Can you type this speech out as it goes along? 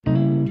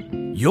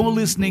You're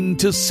listening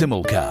to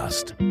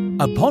Simulcast,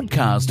 a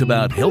podcast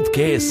about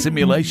healthcare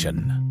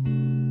simulation.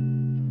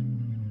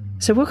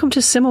 So welcome to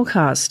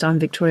Simulcast. I'm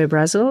Victoria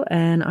Brazel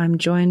and I'm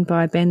joined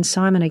by Ben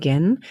Simon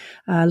again.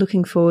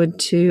 Looking forward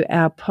to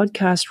our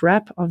podcast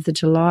wrap of the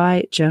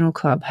July Journal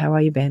Club. How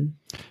are you, Ben?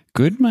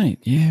 Good, mate.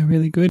 Yeah,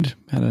 really good.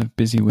 Had a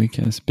busy week,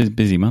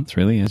 busy month,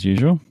 really, as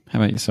usual. How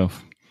about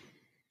yourself?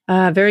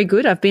 Very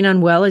good. I've been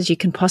unwell, as you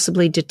can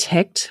possibly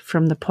detect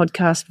from the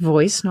podcast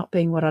voice not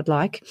being what I'd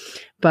like,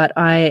 but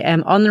I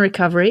am on the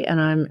recovery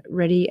and I'm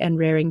ready and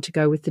raring to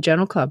go with the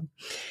Journal Club.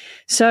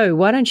 So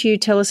why don't you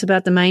tell us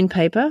about the main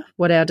paper,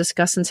 what our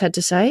discussants had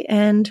to say,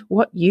 and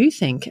what you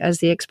think as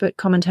the expert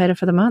commentator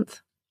for the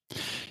month?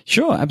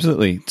 Sure,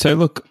 absolutely. So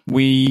look,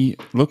 we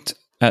looked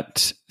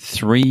at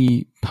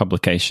 3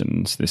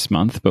 publications this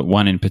month, but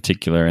one in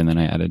particular, and then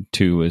I added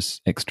 2 as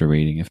extra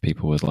reading if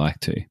people would like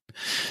to.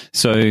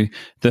 So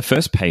the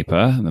first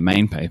paper, the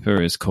main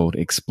paper, is called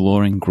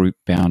Exploring Group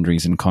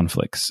Boundaries and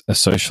Conflicts, a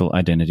Social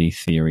Identity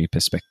Theory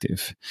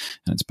Perspective.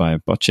 And it's by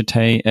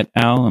Bocciate et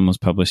al. And was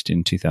published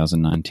in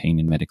 2019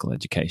 in Medical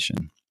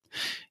Education.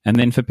 And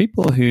then for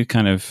people who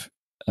kind of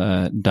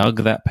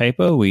dug that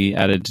paper, we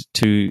added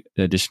 2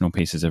 additional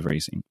pieces of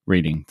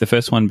reading. The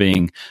first one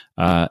being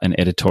an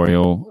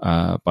editorial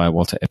by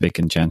Walter Epic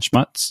and Jan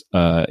Schmutz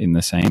in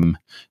the same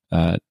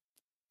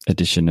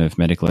edition of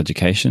Medical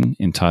Education,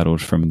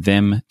 entitled From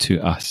Them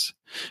to Us,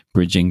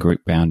 Bridging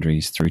Group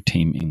Boundaries Through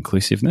Team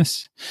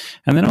Inclusiveness.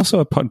 And then also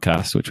a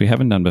podcast, which we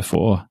haven't done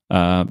before,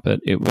 but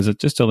it was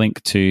just a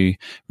link to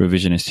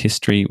Revisionist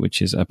History,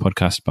 which is a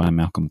podcast by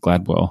Malcolm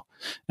Gladwell,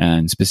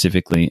 and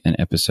specifically an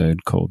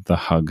episode called The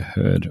Hug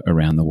Heard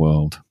Around the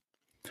World.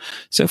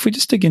 So if we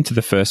just dig into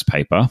the first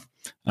paper,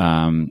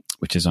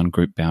 which is on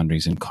group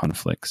boundaries and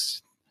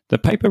conflicts, the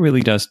paper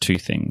really does 2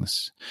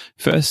 things.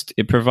 First,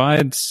 it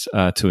provides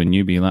to a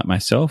newbie like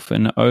myself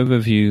an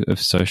overview of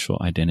social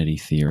identity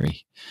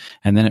theory.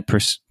 And then it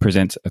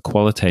presents a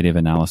qualitative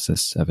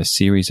analysis of a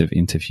series of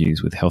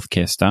interviews with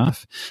healthcare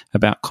staff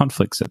about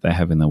conflicts that they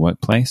have in the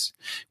workplace,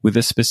 with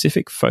a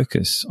specific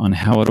focus on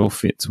how it all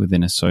fits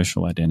within a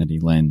social identity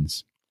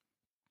lens.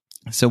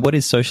 So what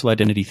is social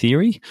identity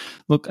theory?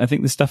 Look, I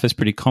think this stuff is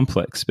pretty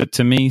complex, but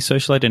to me,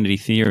 social identity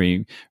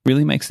theory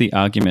really makes the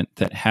argument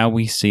that how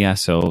we see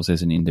ourselves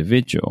as an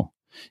individual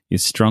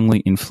is strongly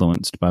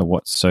influenced by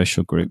what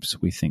social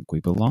groups we think we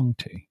belong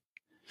to.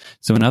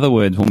 So in other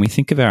words, when we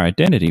think of our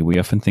identity, we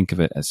often think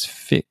of it as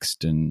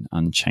fixed and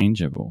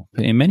unchangeable.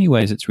 But in many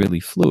ways, it's really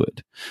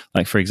fluid.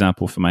 Like, for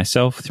example, for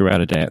myself,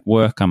 throughout a day at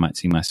work, I might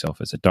see myself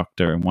as a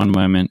doctor in one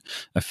moment,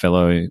 a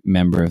fellow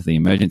member of the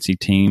emergency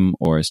team,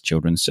 or as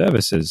children's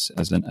services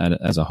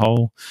as a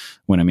whole.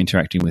 When I'm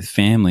interacting with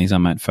families, I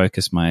might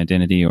focus my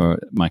identity or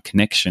my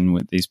connection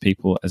with these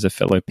people as a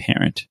fellow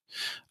parent.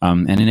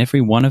 And in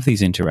every one of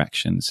these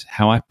interactions,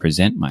 how I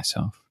present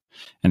myself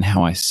and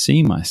how I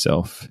see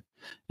myself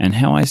and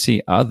how I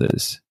see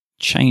others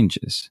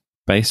changes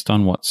based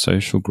on what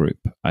social group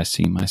I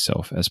see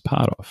myself as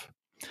part of.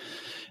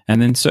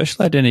 And then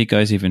social identity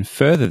goes even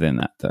further than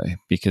that, though,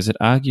 because it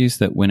argues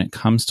that when it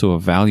comes to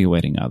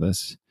evaluating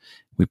others,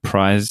 we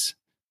place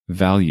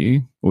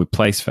value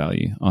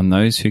on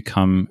those who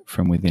come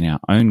from within our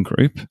own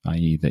group,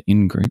 i.e. the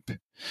in-group,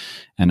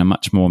 and are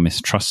much more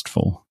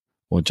mistrustful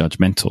or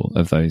judgmental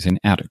of those in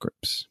outer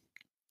groups.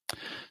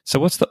 So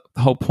what's the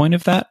whole point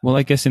of that? Well,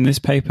 I guess in this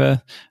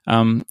paper,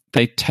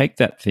 they take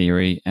that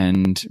theory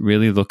and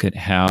really look at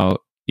how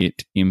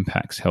it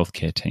impacts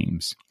healthcare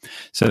teams.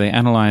 So they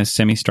analyze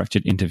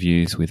semi-structured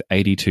interviews with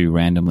 82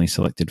 randomly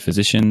selected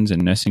physicians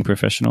and nursing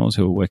professionals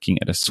who are working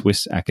at a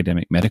Swiss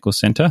academic medical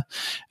center,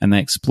 and they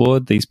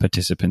explored these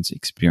participants'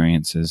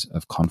 experiences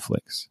of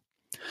conflicts.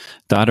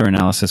 Data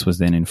analysis was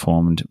then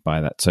informed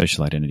by that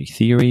social identity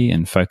theory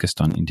and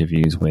focused on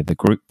interviews where the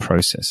group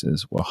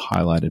processes were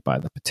highlighted by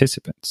the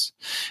participants.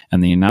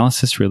 And the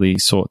analysis really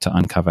sought to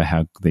uncover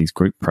how these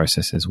group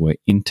processes were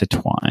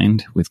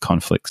intertwined with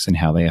conflicts and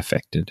how they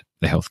affected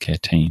the healthcare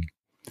team.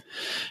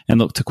 And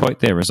look, to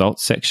quote their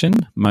results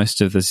section, most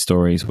of the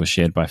stories were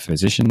shared by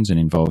physicians and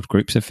involved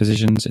groups of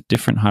physicians at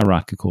different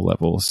hierarchical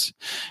levels.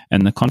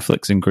 And the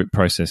conflicts in group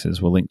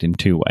processes were linked in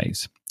 2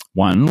 ways.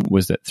 One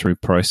was that through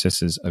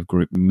processes of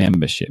group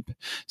membership.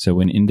 So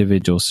when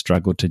individuals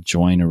struggled to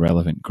join a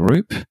relevant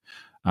group,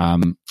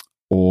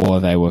 or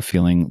they were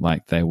feeling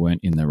like they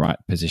weren't in the right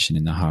position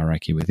in the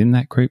hierarchy within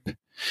that group.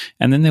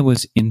 And then there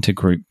was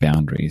intergroup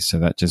boundaries. So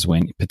that's just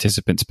when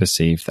participants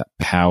perceived that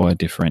power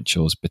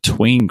differentials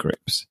between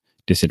groups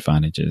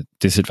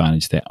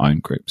disadvantage their own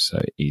groups.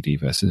 So ED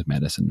versus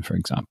medicine, for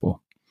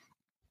example.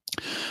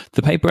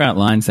 The paper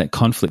outlines that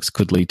conflicts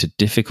could lead to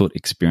difficult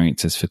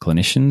experiences for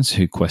clinicians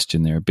who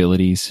question their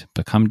abilities,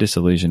 become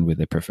disillusioned with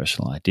their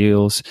professional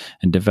ideals,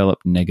 and develop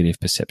negative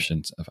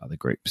perceptions of other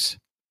groups.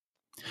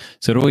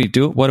 So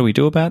what do we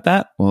do about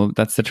that? Well,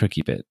 that's the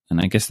tricky bit.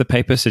 And I guess the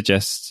paper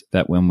suggests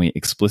that when we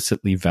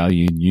explicitly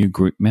value new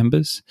group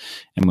members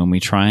and when we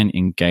try and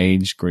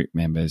engage group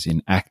members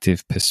in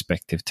active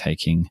perspective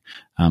taking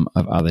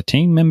of other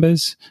team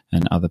members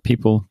and other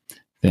people,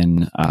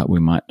 then we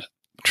might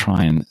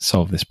try and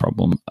solve this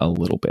problem a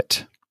little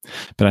bit.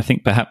 But I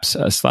think perhaps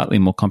a slightly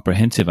more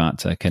comprehensive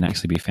answer can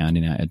actually be found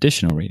in our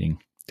additional reading.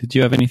 Did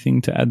you have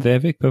anything to add there,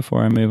 Vic,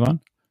 before I move on?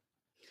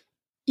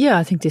 Yeah,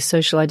 I think this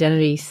social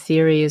identity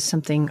theory is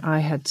something I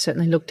had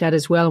certainly looked at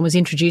as well and was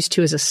introduced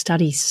to as a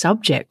study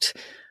subject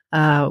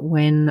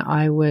when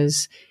I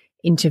was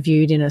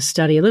interviewed in a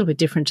study a little bit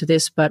different to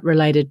this, but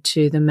related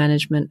to the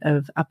management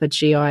of upper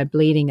GI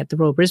bleeding at the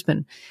Royal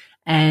Brisbane.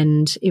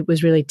 And it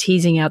was really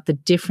teasing out the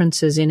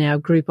differences in our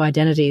group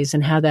identities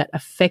and how that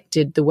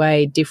affected the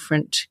way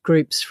different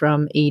groups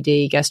from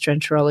ED,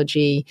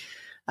 gastroenterology,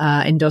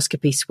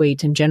 endoscopy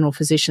suite and general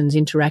physicians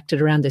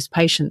interacted around this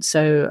patient.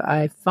 So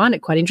I find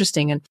it quite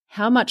interesting, and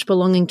how much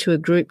belonging to a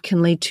group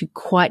can lead to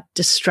quite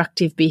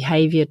destructive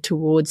behavior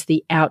towards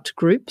the out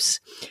groups,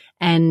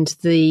 and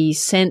the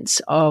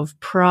sense of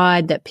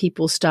pride that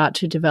people start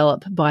to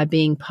develop by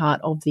being part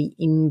of the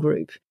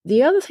in-group.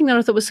 The other thing that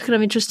I thought was kind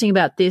of interesting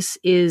about this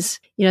is,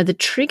 the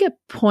trigger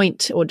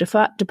point or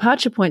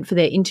departure point for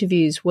their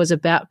interviews was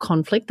about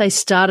conflict. They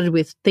started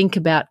with think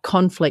about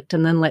conflict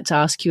and then let's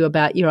ask you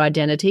about your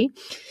identity.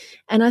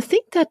 And I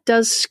think that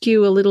does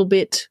skew a little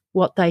bit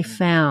what they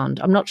found.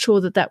 I'm not sure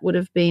that would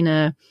have been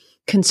a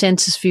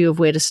consensus view of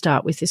where to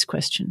start with this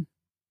question.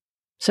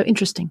 So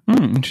interesting.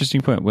 Interesting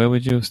point. Where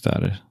would you have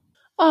started?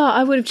 Oh,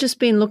 I would have just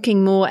been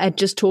looking more at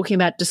just talking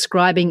about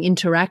describing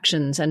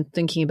interactions and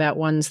thinking about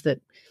ones that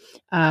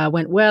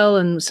went well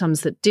and some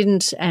that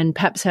didn't, and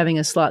perhaps having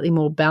a slightly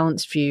more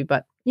balanced view.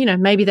 But,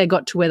 maybe they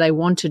got to where they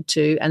wanted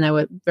to and they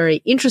were very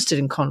interested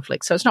in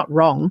conflict. So it's not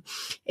wrong.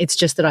 It's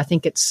just that I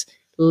think it's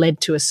led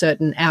to a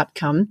certain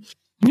outcome.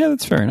 Yeah,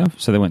 that's fair enough.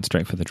 So they went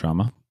straight for the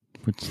drama.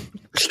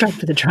 Straight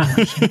for the drama.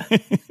 Yeah.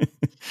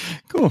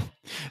 Cool.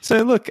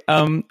 So look,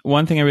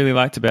 one thing I really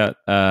liked about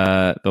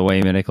the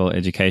way Medical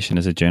Education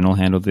as a journal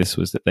handled this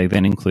was that they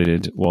then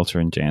included Walter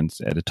and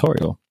Jan's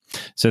editorial.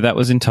 So that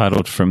was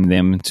entitled From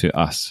Them to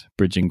Us,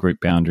 Bridging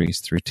Group Boundaries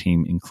Through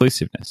Team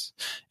Inclusiveness.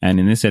 And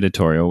in this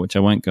editorial, which I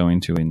won't go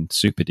into in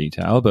super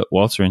detail, but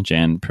Walter and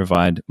Jan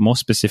provide more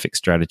specific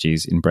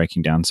strategies in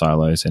breaking down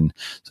silos and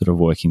sort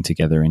of working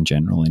together in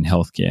general in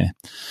healthcare.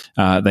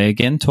 They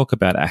again talk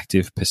about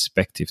active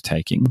perspective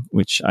taking,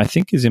 which I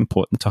think is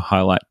important to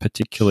highlight,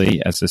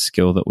 particularly as a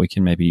skill that we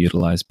can maybe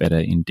utilize better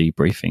in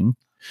debriefing.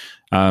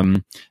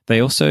 They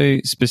also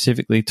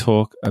specifically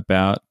talk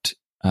about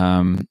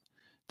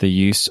the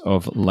use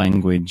of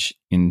language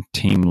in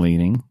team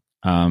leading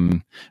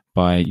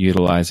by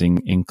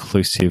utilizing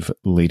inclusive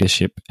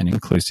leadership and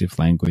inclusive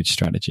language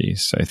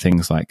strategies. So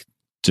things like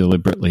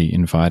deliberately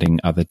inviting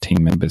other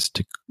team members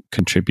to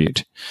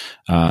contribute,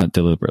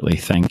 deliberately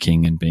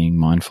thanking and being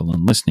mindful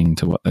and listening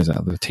to what those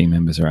other team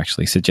members are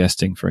actually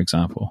suggesting, for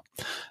example,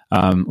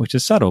 which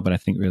is subtle, but I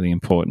think really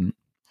important.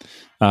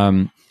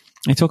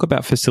 They talk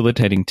about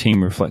facilitating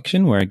team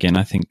reflection, where again,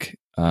 I think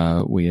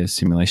we as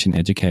simulation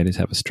educators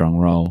have a strong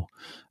role,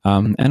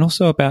 and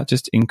also about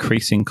just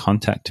increasing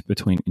contact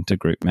between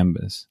intergroup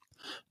members.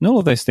 And all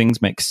of those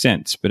things make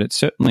sense, but it's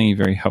certainly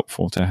very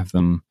helpful to have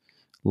them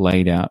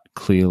laid out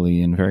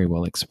clearly and very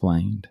well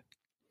explained.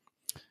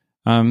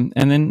 And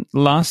then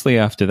lastly,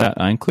 after that,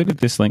 I included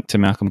this link to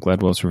Malcolm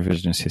Gladwell's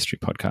Revisionist History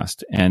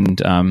podcast.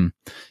 And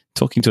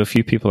talking to a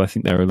few people, I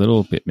think they were a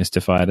little bit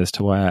mystified as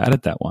to why I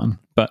added that one.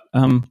 But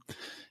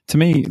to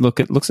me, look,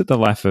 it looks at the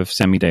life of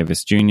Sammy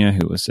Davis Jr.,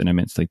 who was an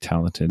immensely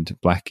talented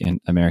Black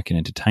American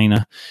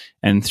entertainer.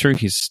 And through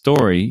his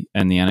story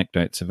and the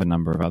anecdotes of a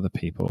number of other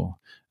people,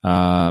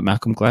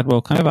 Malcolm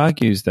Gladwell kind of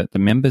argues that the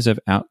members of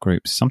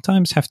outgroups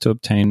sometimes have to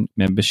obtain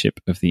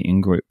membership of the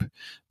in-group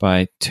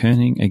by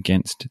turning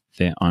against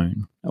their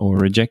own or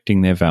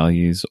rejecting their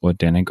values or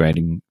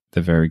denigrating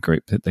the very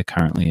group that they're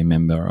currently a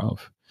member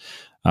of.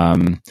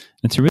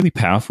 It's a really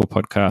powerful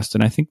podcast,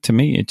 and I think to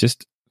me it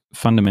just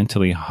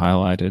fundamentally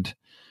highlighted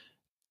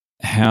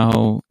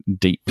how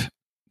deep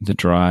the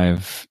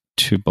drive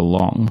to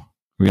belong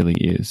really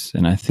is.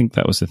 And I think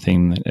that was the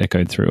theme that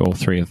echoed through all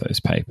three of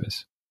those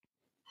papers.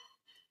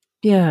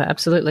 Yeah,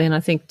 absolutely. And I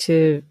think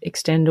to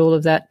extend all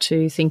of that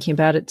to thinking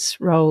about its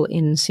role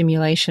in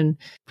simulation,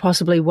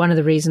 possibly one of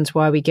the reasons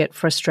why we get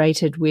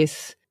frustrated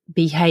with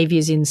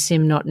behaviors in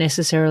sim not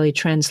necessarily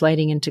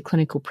translating into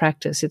clinical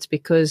practice, it's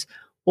because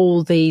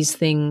all these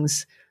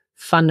things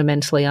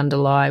fundamentally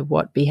underlie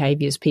what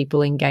behaviors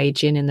people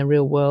engage in the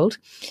real world.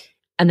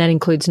 And that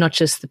includes not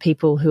just the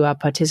people who are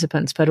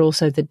participants, but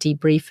also the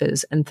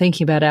debriefers, and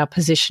thinking about our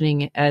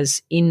positioning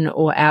as in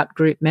or out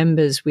group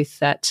members with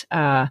that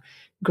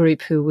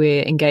group who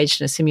we're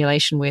engaged in a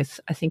simulation with,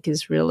 I think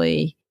is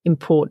really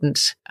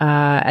important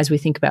as we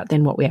think about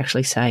then what we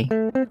actually say.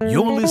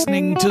 You're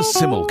listening to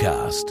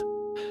Simulcast.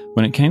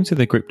 When it came to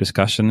the group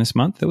discussion this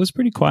month, it was a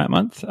pretty quiet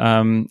month,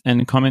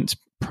 and comments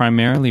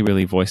primarily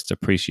really voiced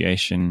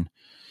appreciation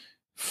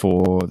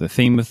for the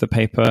theme of the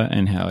paper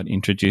and how it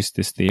introduced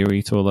this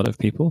theory to a lot of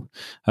people.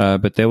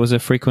 But there was a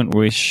frequent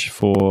wish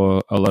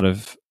for a lot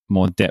of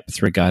more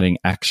depth regarding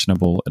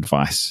actionable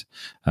advice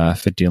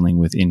for dealing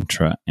with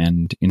intra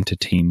and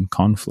inter-team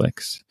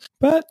conflicts.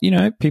 But,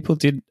 people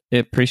did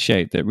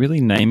appreciate that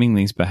really naming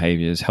these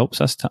behaviors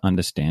helps us to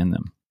understand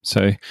them.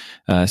 So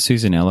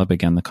Susanella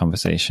began the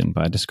conversation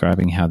by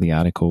describing how the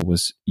article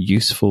was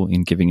useful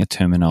in giving a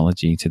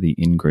terminology to the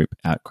in-group,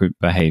 out-group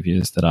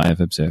behaviours that I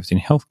have observed in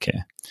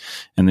healthcare.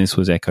 And this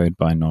was echoed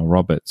by Noel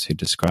Roberts, who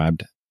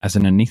described, as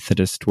an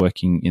anaesthetist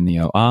working in the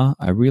OR,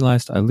 I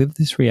realised I live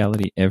this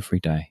reality every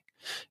day,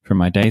 from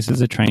my days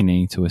as a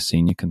trainee to a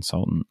senior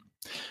consultant.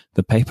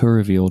 The paper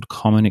revealed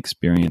common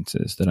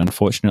experiences that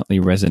unfortunately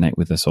resonate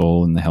with us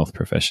all in the health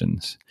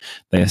professions.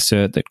 They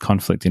assert that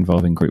conflict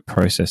involving group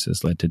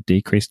processes led to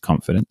decreased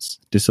confidence,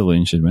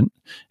 disillusionment,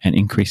 and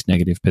increased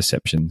negative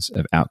perceptions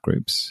of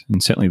outgroups.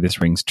 And certainly this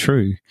rings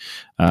true,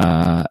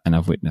 and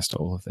I've witnessed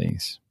all of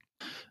these.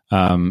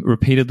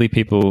 Repeatedly,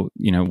 people,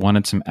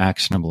 wanted some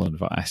actionable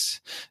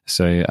advice.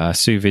 So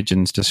Sue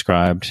Vigins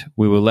described,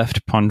 we were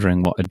left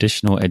pondering what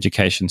additional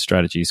education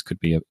strategies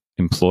could be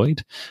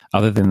employed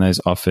other than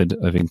those offered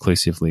of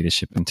inclusive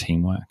leadership and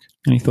teamwork.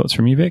 Any thoughts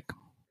from you, Vic?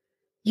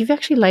 You've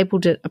actually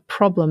labelled it a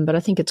problem, but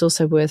I think it's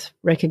also worth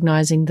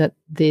recognising that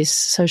this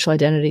social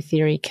identity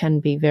theory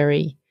can be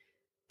very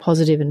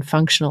positive and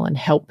functional and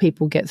help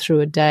people get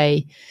through a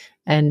day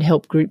and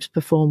help groups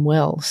perform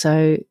well.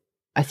 So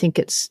I think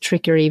it's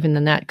trickier even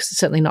than that, because it's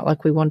certainly not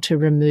like we want to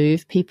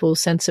remove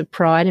people's sense of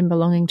pride in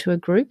belonging to a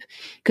group,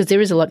 because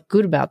there is a lot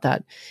good about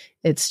that.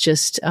 It's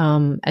just,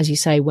 as you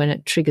say, when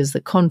it triggers the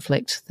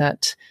conflict,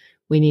 that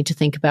we need to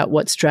think about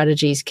what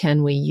strategies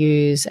can we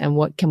use and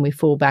what can we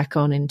fall back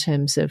on in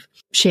terms of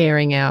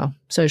sharing our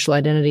social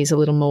identities a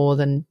little more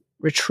than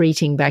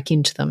retreating back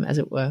into them, as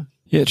it were.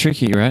 Yeah,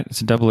 tricky, right?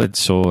 It's a double-edged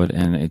sword,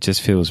 and it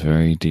just feels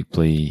very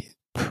deeply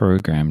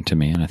programmed to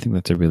me, and I think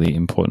that's a really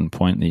important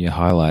point that you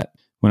highlight.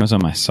 When I was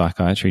on my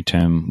psychiatry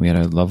term, we had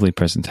a lovely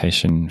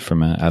presentation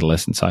from an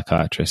adolescent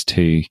psychiatrist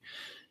who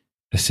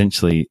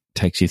essentially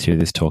takes you through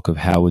this talk of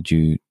how would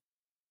you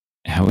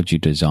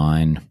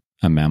design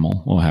a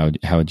mammal, or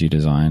how would you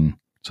design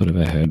sort of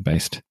a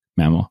herd-based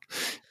mammal,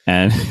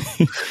 and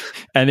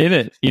and in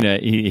it,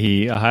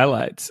 he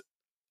highlights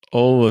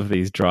all of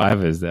these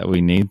drivers that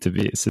we need to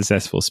be a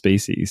successful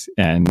species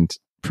and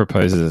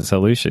proposes a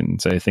solution.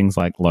 So things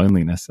like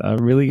loneliness are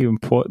really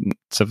important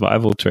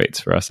survival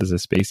traits for us as a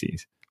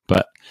species.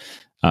 But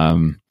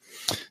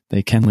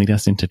they can lead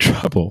us into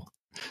trouble.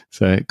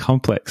 So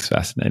complex,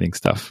 fascinating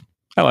stuff.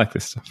 I like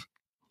this stuff.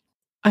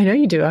 I know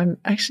you do. I'm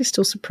actually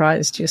still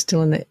surprised you're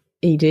still in the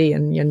ED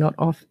and you're not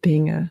off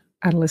being an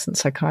adolescent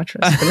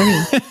psychiatrist.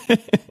 But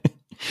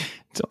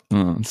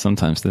anyway.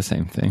 Sometimes the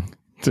same thing,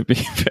 to be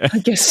fair. I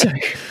guess so.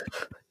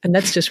 And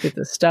that's just with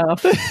the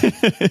staff.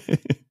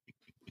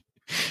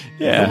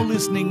 Yeah. You're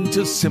listening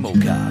to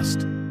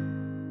Simulcast.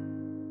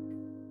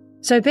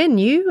 So, Ben,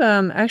 you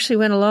actually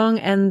went along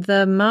and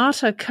the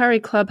Martyr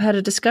Curry Club had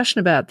a discussion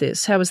about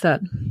this. How was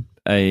that?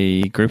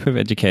 A group of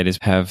educators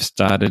have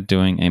started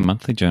doing a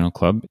monthly journal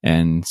club,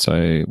 and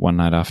so one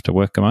night after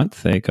work a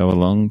month, they go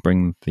along,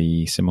 bring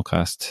the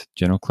Simulcast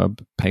Journal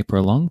Club paper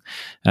along,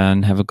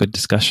 and have a good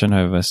discussion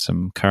over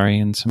some curry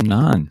and some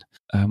naan.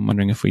 I'm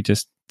wondering if we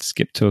just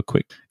skip to a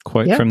quick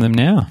quote from them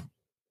now.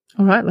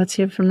 All right, let's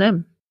hear from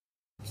them.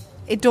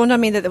 It dawned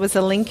on me that there was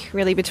a link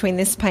really between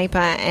this paper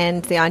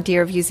and the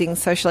idea of using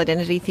social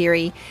identity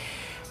theory,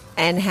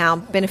 and how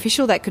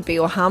beneficial that could be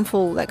or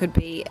harmful that could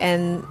be,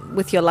 and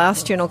with your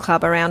last journal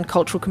club around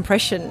cultural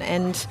compression,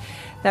 and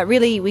that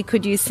really we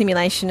could use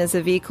simulation as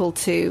a vehicle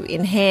to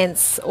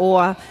enhance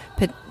or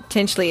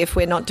potentially, if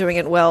we're not doing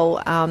it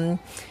well,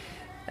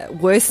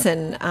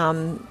 worsen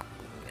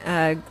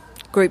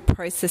group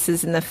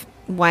processes in the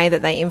way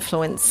that they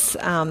influence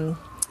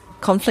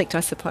conflict, I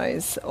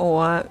suppose,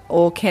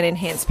 or can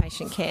enhance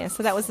patient care.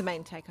 So that was the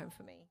main take home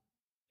for me.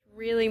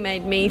 Really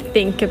made me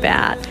think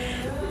about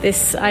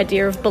this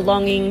idea of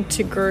belonging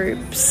to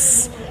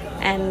groups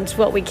and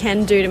what we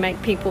can do to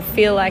make people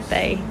feel like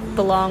they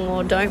belong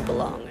or don't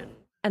belong.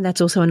 And that's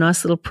also a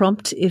nice little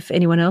prompt if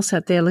anyone else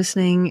out there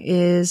listening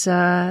is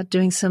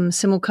doing some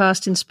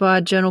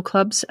Simulcast-inspired journal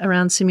clubs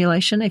around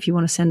simulation. If you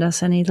want to send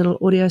us any little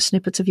audio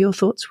snippets of your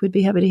thoughts, we'd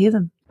be happy to hear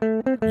them.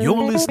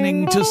 You're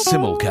listening to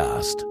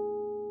Simulcast.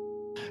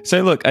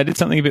 So look, I did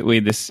something a bit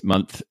weird this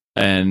month,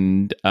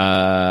 and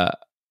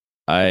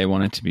I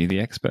wanted to be the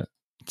expert.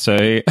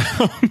 So,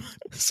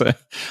 so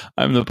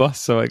I'm the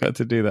boss, so I got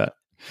to do that.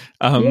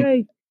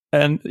 Yay.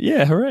 And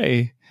yeah,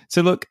 hooray.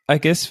 So look, I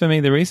guess for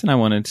me, the reason I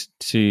wanted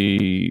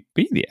to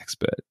be the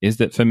expert is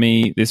that for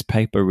me, this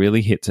paper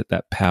really hits at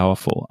that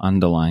powerful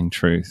underlying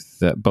truth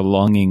that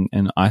belonging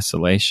and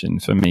isolation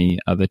for me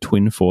are the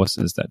twin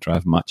forces that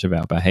drive much of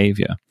our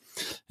behavior.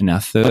 And our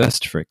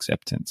thirst for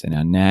acceptance and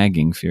our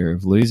nagging fear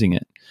of losing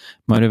it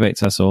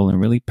motivates us all in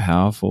really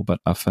powerful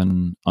but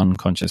often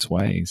unconscious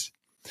ways.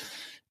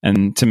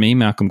 And to me,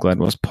 Malcolm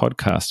Gladwell's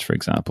podcast, for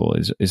example,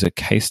 is a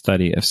case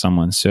study of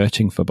someone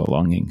searching for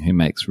belonging who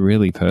makes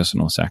really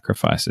personal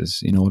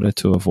sacrifices in order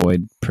to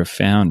avoid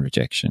profound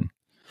rejection.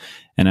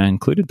 And I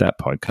included that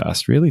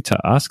podcast really to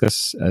ask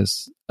us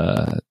as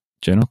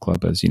journal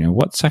clubbers,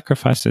 what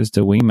sacrifices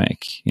do we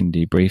make in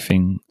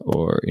debriefing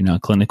or in our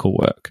clinical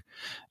work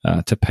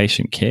to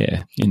patient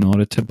care in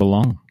order to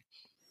belong?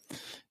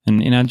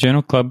 And in our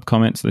journal club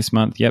comments this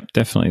month,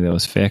 definitely there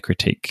was fair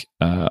critique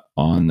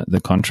on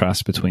the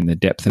contrast between the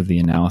depth of the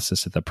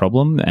analysis of the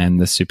problem and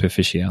the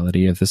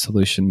superficiality of the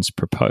solutions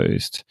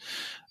proposed.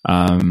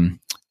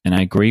 And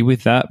I agree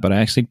with that, but I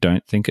actually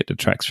don't think it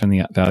detracts from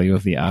the value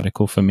of the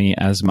article for me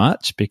as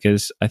much,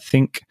 because I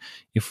think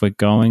if we're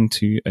going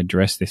to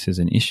address this as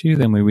an issue,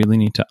 then we really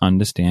need to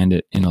understand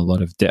it in a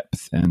lot of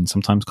depth. And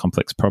sometimes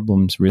complex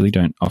problems really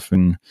don't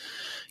often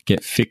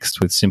get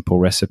fixed with simple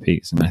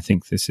recipes. And I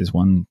think this is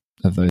one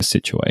of those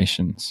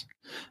situations.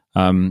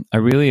 I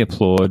really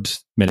applaud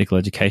Medical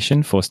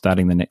Education for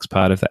starting the next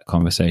part of that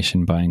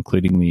conversation by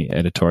including the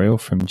editorial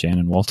from Jan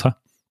and Walter.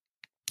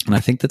 And I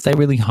think that they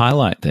really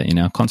highlight that in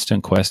our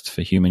constant quest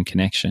for human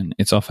connection,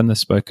 it's often the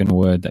spoken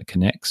word that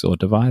connects or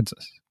divides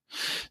us.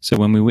 So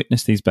when we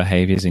witness these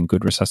behaviors in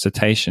good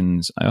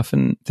resuscitations, I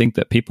often think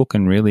that people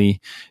can really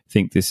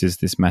think this is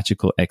this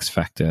magical X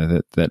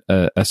factor,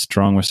 that a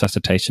strong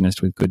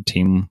resuscitationist with good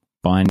team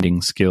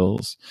binding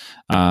skills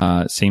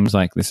seems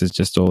like this is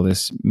just all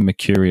this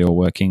mercurial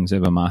workings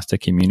of a master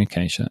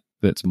communicator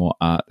that's more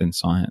art than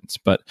science.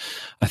 But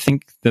I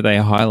think that they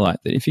highlight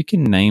that if you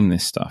can name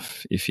this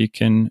stuff, if you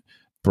can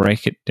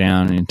break it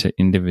down into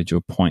individual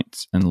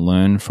points and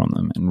learn from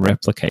them and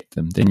replicate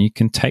them, then you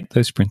can take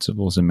those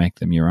principles and make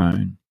them your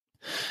own.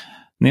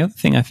 And the other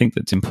thing I think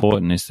that's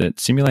important is that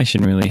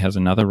simulation really has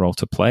another role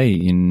to play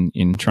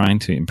in trying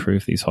to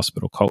improve these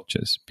hospital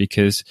cultures,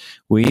 because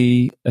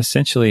we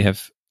essentially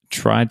have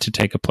tried to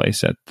take a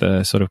place at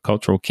the sort of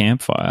cultural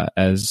campfire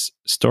as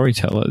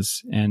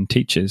storytellers and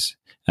teachers.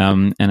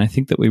 And I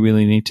think that we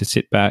really need to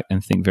sit back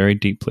and think very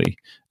deeply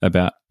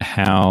about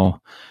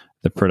how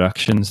the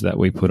productions that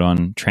we put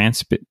on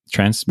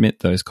transmit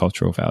those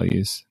cultural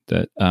values,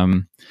 that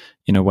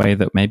in a way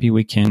that maybe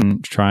we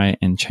can try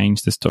and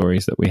change the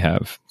stories that we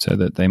have so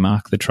that they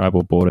mark the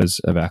tribal borders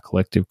of our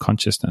collective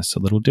consciousness a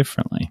little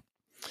differently.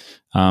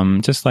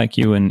 Just like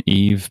you and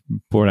Eve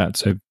brought out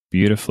so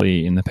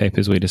beautifully in the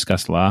papers we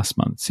discussed last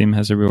month, SIM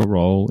has a real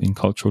role in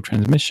cultural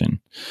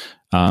transmission.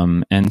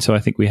 And so I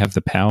think we have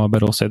the power,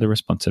 but also the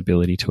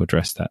responsibility to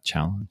address that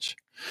challenge.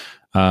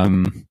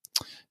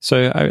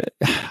 So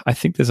I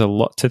think there's a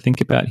lot to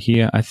think about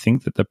here. I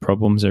think that the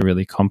problems are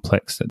really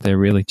complex, that they're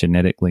really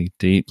genetically,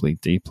 deeply,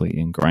 deeply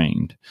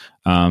ingrained.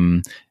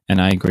 And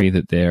I agree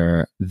that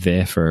they're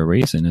there for a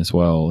reason as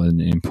well and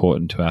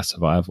important to our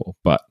survival.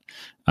 But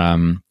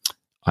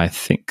I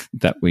think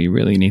that we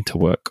really need to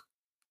work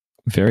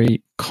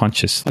very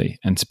consciously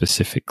and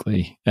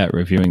specifically at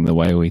reviewing the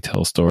way we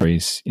tell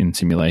stories in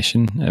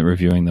simulation, at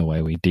reviewing the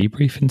way we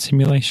debrief in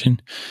simulation,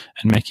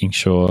 and making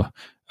sure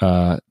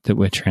that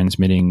we're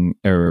transmitting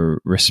a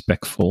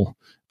respectful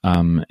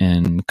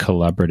and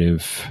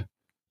collaborative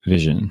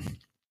vision.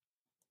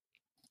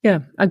 Yeah,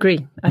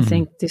 agree. I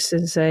think this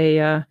is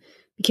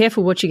be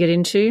careful what you get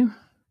into.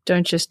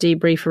 Don't just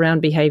debrief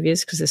around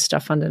behaviors because there's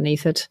stuff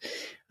underneath it.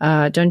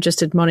 Don't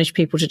just admonish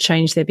people to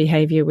change their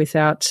behavior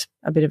without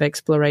a bit of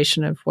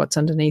exploration of what's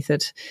underneath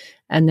it.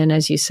 And then,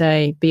 as you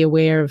say, be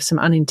aware of some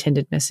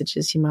unintended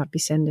messages you might be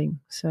sending.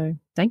 So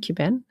thank you,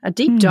 Ben. A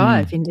deep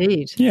dive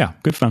indeed. Yeah,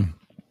 good fun.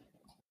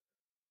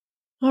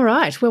 All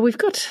right. Well, we've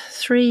got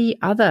 3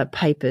 other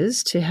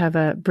papers to have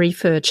a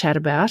briefer chat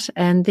about,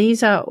 and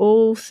these are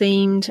all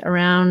themed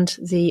around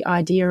the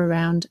idea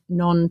around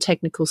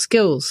non-technical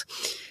skills,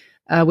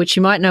 which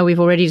you might know we've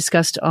already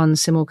discussed on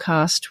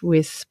Simulcast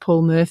with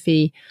Paul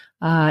Murphy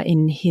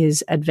in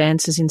his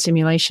Advances in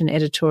Simulation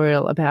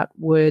editorial about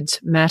words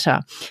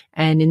matter.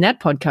 And in that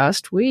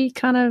podcast, we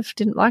kind of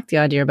didn't like the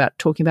idea about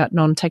talking about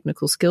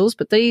non-technical skills,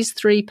 but these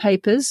 3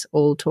 papers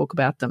all talk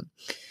about them.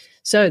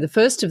 So the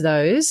first of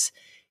those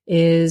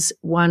is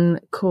one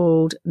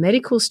called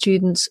Medical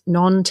Students'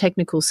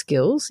 Non-Technical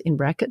Skills, in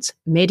brackets,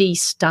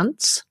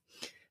 Medi-Stunts,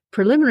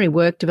 preliminary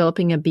work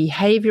developing a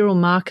behavioural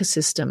marker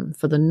system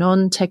for the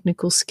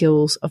non-technical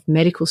skills of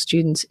medical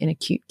students in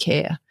acute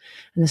care.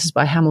 And this is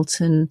by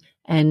Hamilton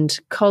and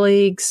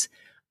colleagues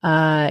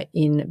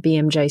in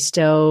BMJ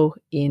Stell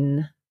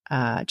in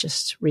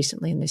just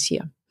recently in this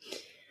year.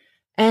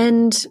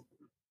 And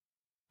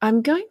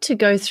I'm going to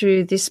go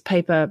through this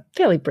paper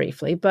fairly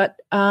briefly, but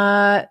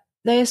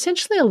they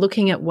essentially are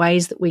looking at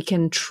ways that we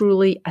can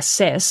truly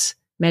assess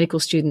medical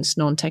students'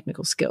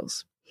 non-technical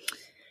skills.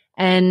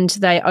 And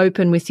they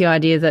open with the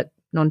idea that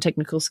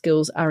non-technical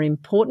skills are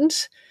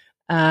important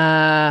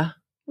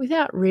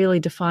without really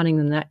defining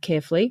them that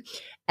carefully,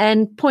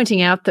 and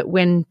pointing out that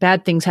when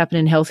bad things happen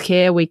in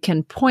healthcare, we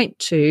can point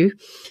to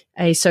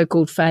a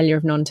so-called failure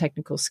of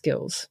non-technical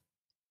skills.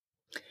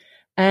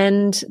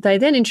 And they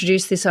then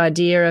introduce this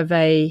idea of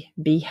a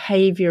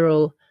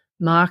behavioural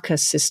marker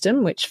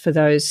system, which for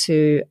those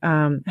who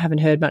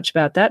haven't heard much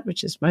about that,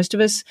 which is most of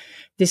us,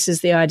 this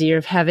is the idea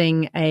of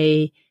having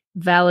a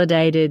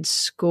validated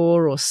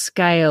score or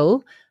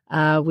scale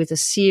with a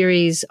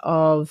series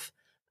of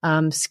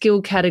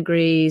skill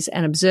categories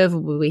and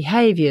observable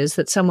behaviours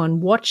that someone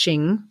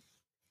watching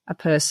a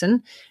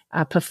person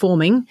are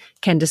performing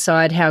can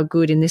decide how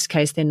good, in this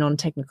case, their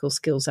non-technical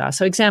skills are.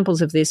 So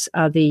examples of this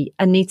are the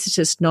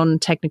anaesthetist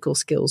non-technical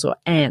skills, or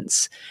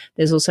ANTS.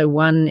 There's also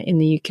one in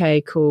the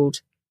UK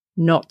called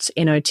NOTS,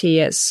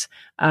 N-O-T-S,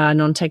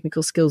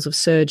 non-technical skills of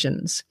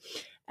surgeons.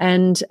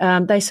 And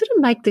they sort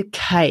of make the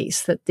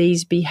case that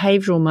these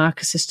behavioural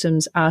marker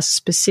systems are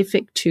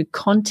specific to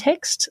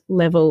context,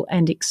 level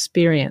and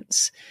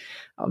experience.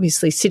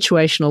 Obviously,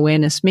 situational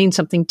awareness means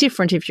something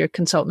different if you're a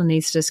consultant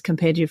anaesthetist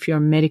compared to if you're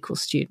a medical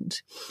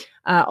student.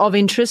 Of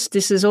interest,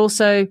 this is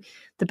also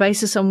the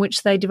basis on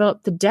which they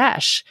developed the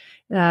DASH,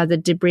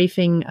 the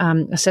debriefing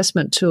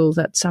assessment tool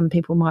that some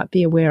people might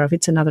be aware of.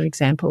 It's another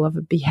example of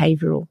a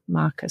behavioural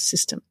marker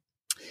system.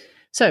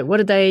 So what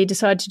did they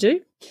decide to do?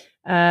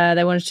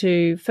 They wanted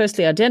to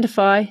firstly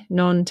identify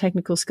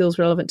non-technical skills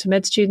relevant to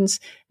med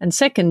students, and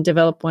second,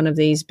 develop one of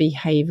these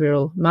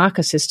behavioural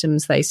marker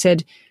systems, they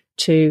said,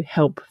 to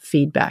help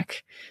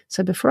feedback.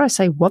 So before I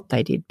say what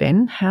they did,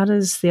 Ben, how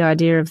does the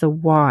idea of the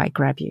why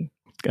grab you?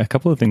 A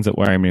couple of things that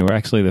worry me were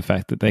actually the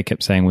fact that they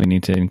kept saying we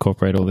need to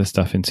incorporate all this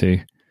stuff into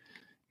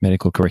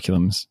medical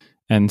curriculums.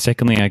 And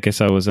secondly, I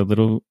guess I was a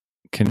little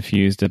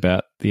confused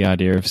about the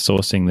idea of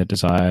sourcing the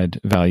desired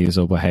values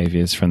or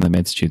behaviours from the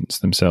med students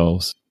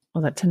themselves.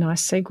 Well, that's a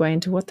nice segue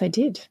into what they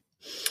did.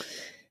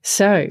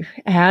 So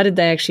how did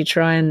they actually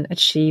try and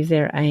achieve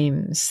their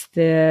aims?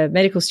 The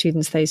medical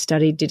students they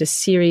studied did a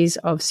series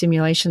of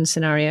simulation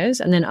scenarios,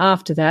 and then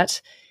after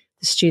that,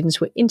 the students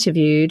were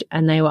interviewed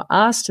and they were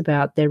asked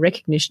about their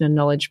recognition and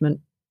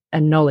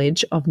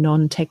knowledge of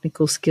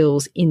non-technical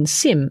skills in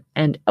sim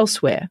and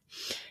elsewhere.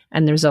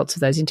 And the results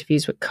of those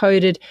interviews were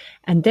coded.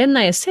 And then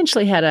they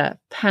essentially had a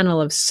panel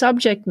of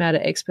subject matter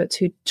experts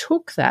who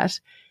took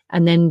that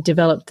and then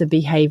developed the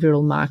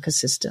behavioural marker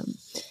system.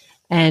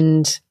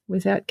 And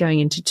without going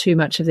into too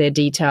much of their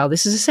detail,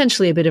 this is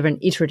essentially a bit of an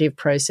iterative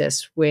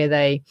process where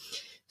they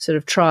sort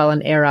of trial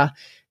and error,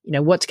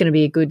 what's going to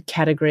be a good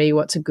category,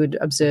 what's a good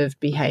observed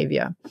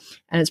behaviour.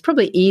 And it's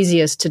probably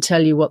easiest to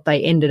tell you what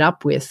they ended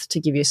up with to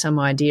give you some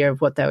idea of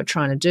what they were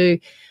trying to do.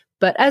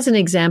 But as an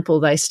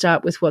example, they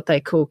start with what they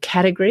call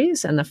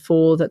categories, and the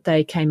 4 that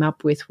they came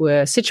up with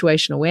were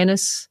situational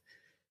awareness,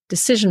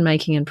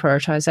 decision-making and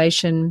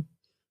prioritisation,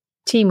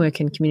 teamwork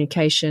and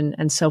communication,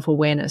 and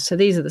self-awareness. So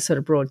these are the sort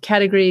of broad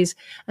categories.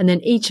 And then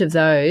each of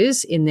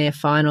those in their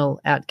final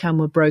outcome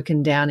were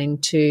broken down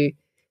into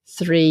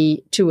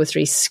 2 or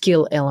 3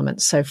 skill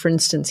elements. So for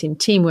instance, in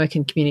teamwork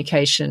and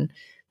communication,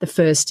 the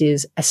first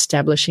is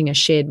establishing a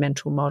shared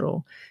mental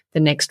model. The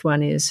next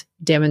one is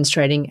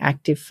demonstrating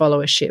active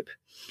followership.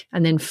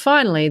 And then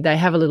finally, they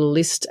have a little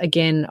list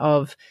again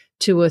of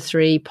 2 or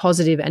 3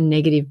 positive and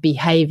negative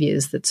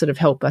behaviours that sort of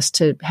help us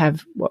to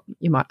have what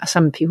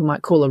some people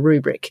might call a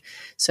rubric.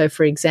 So,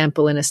 for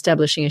example, in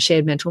establishing a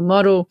shared mental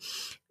model,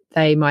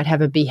 they might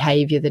have a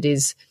behaviour that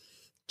is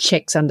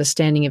checks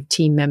understanding of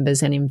team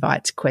members and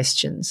invites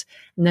questions.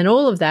 And then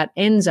all of that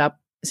ends up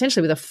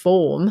essentially with a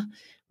form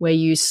where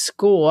you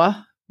score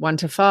 1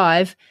 to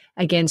 5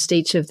 against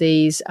each of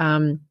these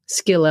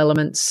skill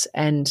elements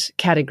and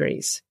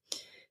categories.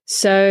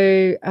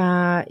 So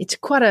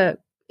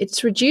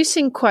it's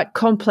reducing quite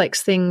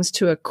complex things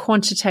to a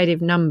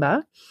quantitative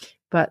number,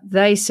 but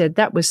they said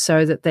that was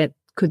so that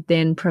could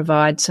then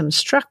provide some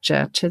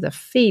structure to the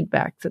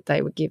feedback that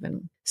they were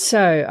given.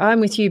 So I'm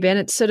with you, Ben.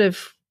 It's sort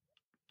of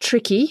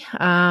tricky,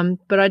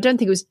 but I don't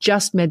think it was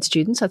just med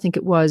students. I think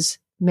it was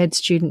med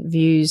student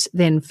views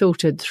then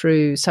filtered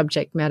through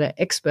subject matter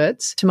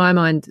experts. To my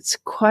mind, it's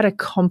quite a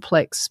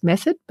complex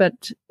method,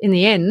 but in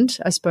the end,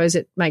 I suppose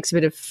it makes a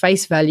bit of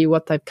face value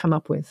what they've come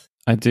up with.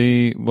 I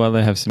do, while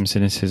they have some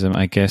cynicism,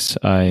 I guess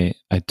I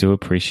do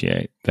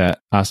appreciate that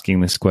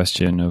asking this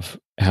question of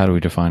how do we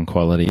define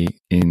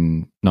quality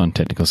in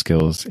non-technical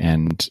skills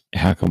and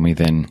how can we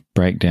then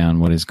break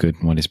down what is good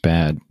and what is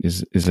bad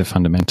is a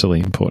fundamentally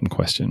important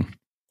question.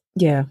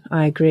 Yeah,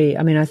 I agree.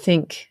 I mean, I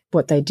think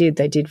what they did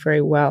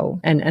very well.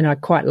 And I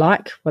quite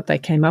like what they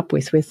came up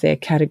with their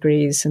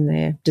categories and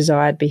their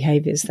desired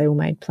behaviours. They all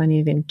made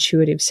plenty of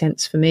intuitive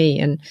sense for me.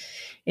 And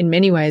in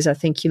many ways, I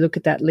think you look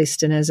at that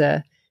list and as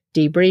a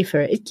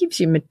debriefer, it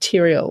gives you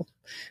material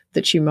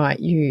that you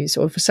might use,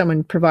 or for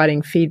someone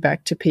providing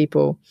feedback to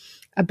people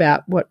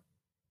about what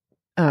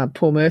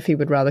Paul Murphy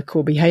would rather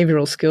call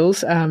behavioural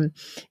skills.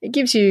 It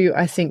gives you,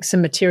 I think,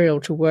 some material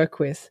to work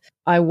with.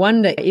 I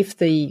wonder if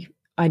the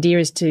idea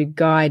is to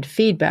guide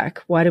feedback,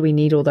 why do we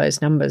need all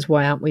those numbers?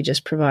 Why aren't we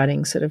just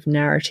providing sort of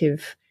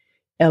narrative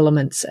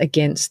elements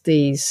against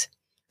these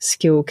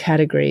skill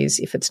categories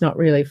if it's not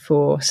really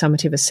for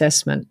summative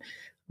assessment?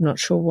 I'm not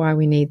sure why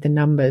we need the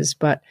numbers,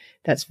 but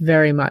that's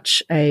very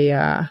much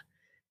a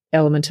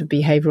element of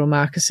behavioural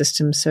marker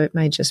systems, so it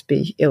may just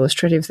be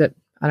illustrative that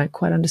I don't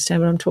quite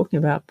understand what I'm talking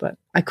about, but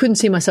I couldn't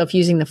see myself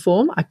using the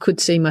form. I could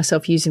see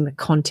myself using the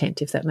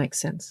content, if that makes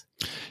sense.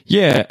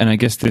 Yeah, and I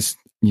guess this,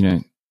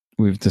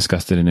 we've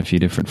discussed it in a few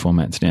different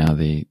formats now,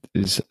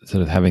 is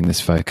sort of having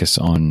this focus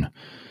on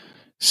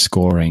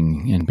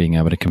scoring and being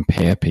able to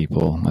compare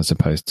people as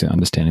opposed to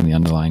understanding the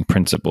underlying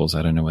principles.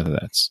 I don't know whether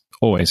that's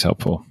always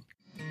helpful.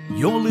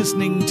 You're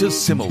listening to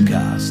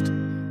Simulcast.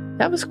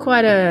 That was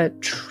quite a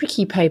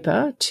tricky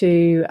paper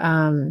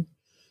to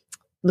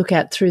look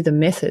at through the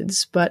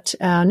methods, but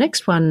our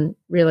next one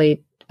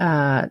really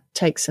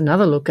takes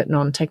another look at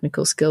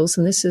non-technical skills,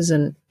 and this is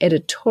an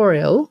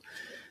editorial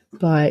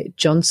by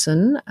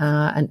Johnson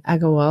and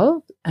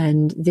Agarwal,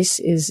 and this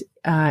is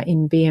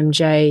in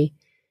BMJ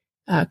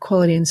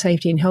Quality and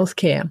Safety in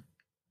Healthcare,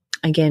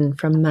 again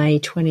from May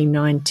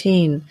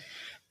 2019.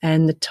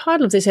 And the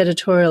title of this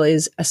editorial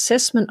is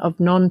Assessment of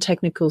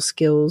Non-Technical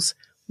Skills,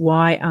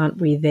 Why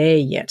Aren't We There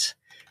Yet?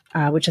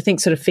 Which I think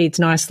sort of feeds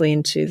nicely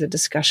into the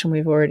discussion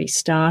we've already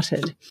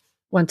started.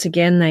 Once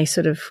again, they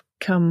sort of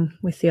come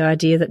with the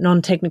idea that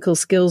non-technical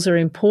skills are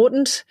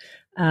important,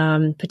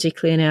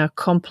 particularly in our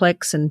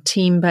complex and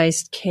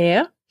team-based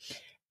care.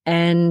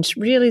 And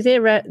really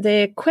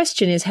their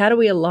question is, how do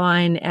we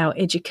align our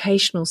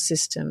educational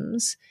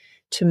systems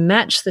to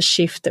match the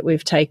shift that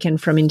we've taken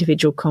from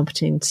individual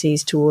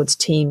competencies towards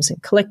teams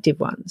and collective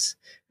ones?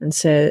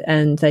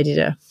 And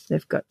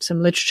they've got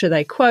some literature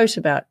they quote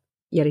about,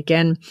 yet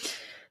again,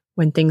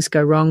 when things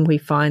go wrong, we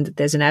find that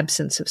there's an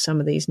absence of some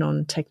of these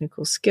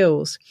non-technical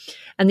skills.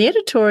 And the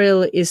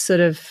editorial is sort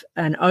of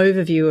an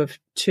overview of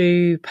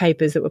two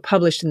papers that were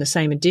published in the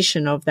same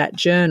edition of that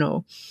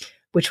journal,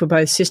 which were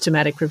both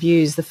systematic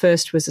reviews. The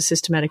first was a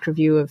systematic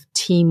review of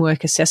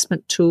teamwork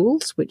assessment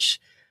tools, which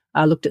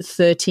looked at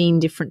 13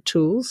 different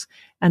tools.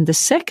 And the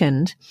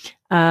second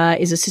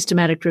is a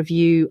systematic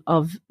review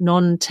of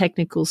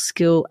non-technical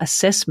skill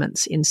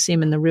assessments in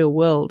SIM in the real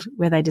world,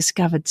 where they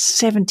discovered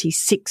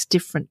 76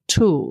 different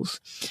tools.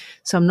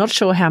 So I'm not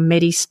sure how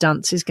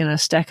MediStunts is going to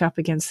stack up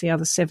against the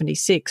other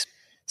 76.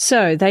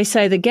 So they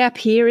say the gap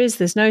here is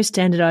there's no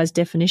standardized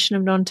definition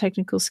of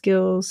non-technical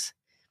skills.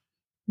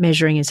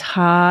 Measuring is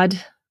hard.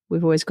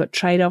 We've always got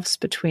trade-offs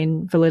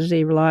between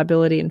validity,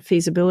 reliability, and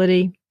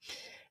feasibility.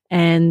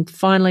 And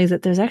finally,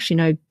 that there's actually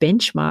no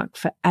benchmark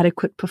for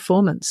adequate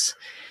performance.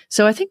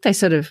 So I think they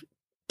sort of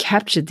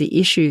captured the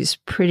issues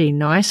pretty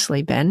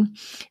nicely, Ben.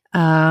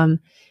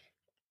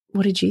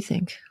 What did you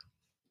think?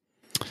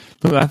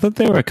 Look, I thought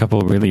there were a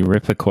couple of really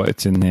ripper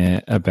quotes in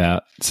there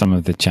about some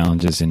of the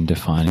challenges in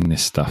defining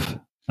this stuff,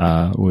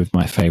 with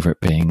my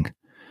favorite being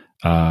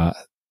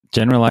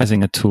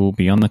generalizing a tool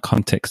beyond the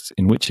context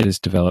in which it is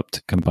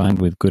developed, combined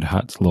with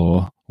Goodhart's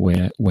law,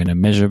 where when a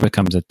measure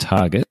becomes a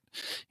target,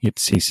 it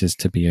ceases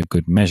to be a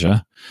good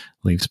measure,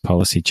 leaves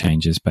policy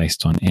changes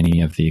based on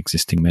any of the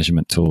existing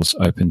measurement tools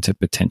open to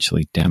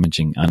potentially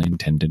damaging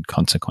unintended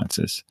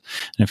consequences.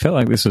 And it felt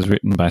like this was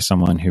written by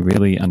someone who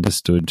really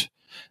understood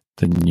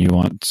the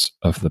nuance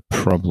of the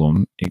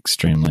problem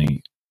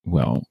extremely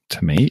well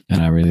to me,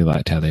 and I really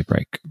liked how they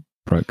broke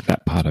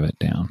that part of it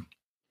down.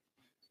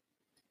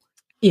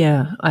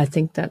 Yeah, I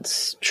think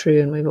that's true,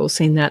 and we've all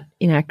seen that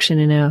in action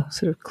in our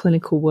sort of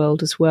clinical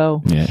world as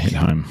well. Yeah, hit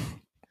home.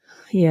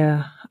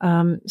 Yeah.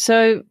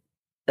 So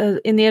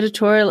in the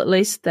editorial, at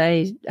least,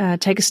 they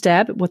take a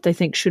stab at what they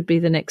think should be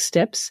the next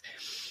steps.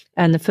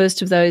 And the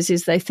first of those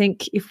is they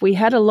think if we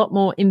had a lot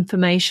more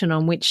information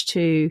on which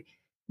to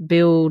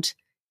build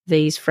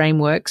these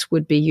frameworks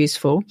would be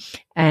useful.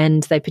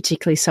 And they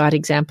particularly cite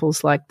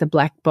examples like the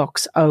black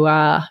box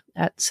OR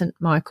at St.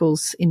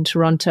 Michael's in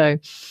Toronto,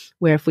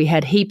 where if we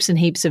had heaps and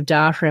heaps of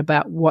data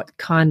about what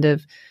kind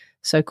of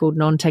so-called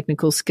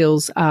non-technical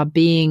skills are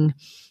being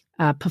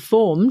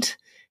performed,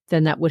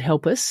 then that would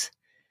help us.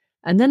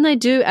 And then they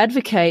do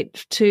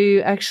advocate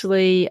to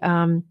actually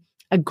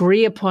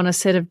agree upon a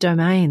set of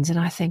domains. And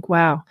I think,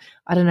 wow,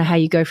 I don't know how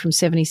you go from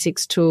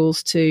 76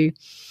 tools to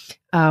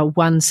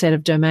one set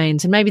of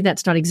domains. And maybe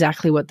that's not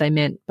exactly what they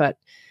meant, but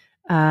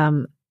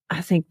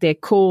I think their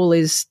call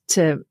is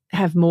to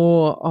have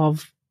more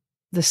of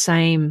the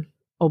same,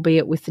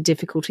 albeit with the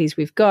difficulties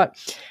we've got.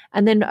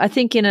 And then I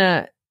think in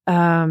a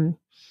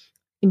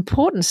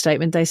important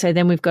statement, they say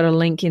then we've got to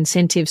link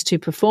incentives to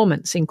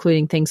performance,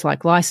 including things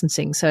like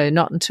licensing. So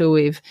not until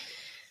we've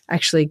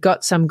actually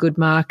got some good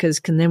markers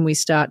can then we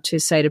start to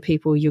say to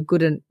people, you're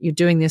good and you're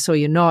doing this or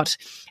you're not.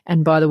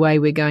 And by the way,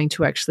 we're going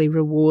to actually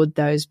reward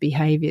those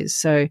behaviors.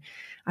 So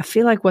I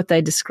feel like what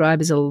they describe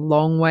is a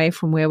long way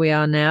from where we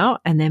are now,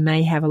 and they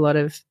may have a lot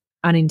of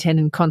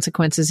unintended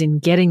consequences in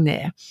getting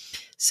there.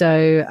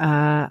 So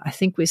I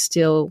think we're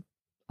still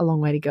a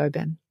long way to go,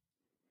 Ben.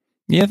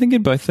 Yeah, I think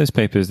in both those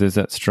papers, there's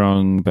that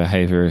strong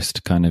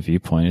behaviorist kind of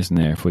viewpoint, isn't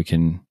there? If we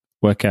can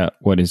work out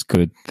what is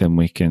good, then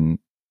we can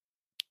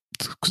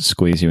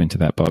squeeze you into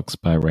that box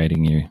by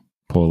rating you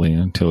poorly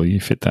until you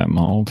fit that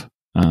mold.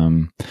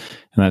 And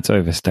that's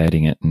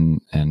overstating it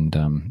and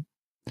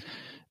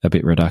a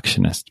bit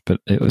reductionist.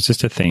 But it was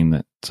just a theme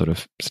that sort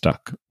of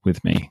stuck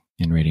with me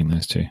in reading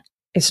those two.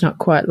 It's not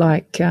quite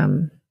like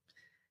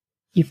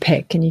you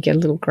peck and you get a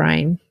little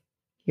grain.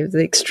 You're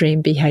the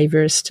extreme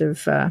behaviorist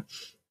of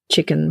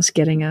chickens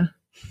getting a...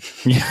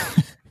 Yeah.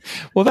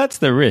 Well, that's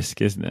the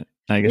risk, isn't it?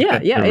 I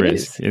guess yeah, the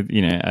risk. It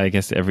is. I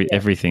guess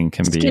everything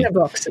can be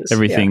boxes.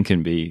 Everything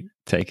can be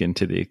taken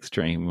to the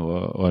extreme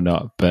or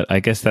not. But I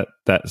guess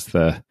that's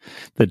the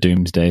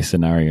doomsday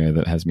scenario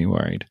that has me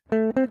worried.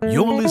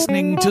 You're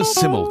listening to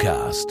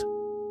Simulcast.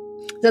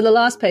 So the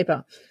last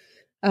paper,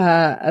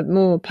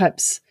 more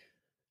perhaps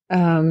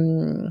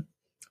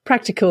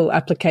practical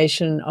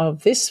application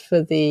of this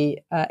for the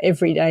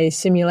everyday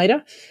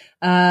simulator.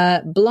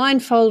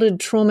 Blindfolded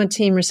trauma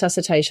team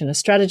resuscitation, a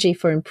strategy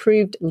for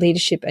improved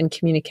leadership and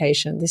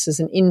communication. This is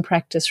an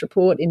in-practice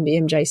report in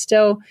BMJ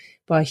STEL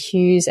by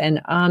Hughes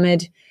and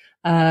Ahmed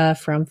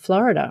from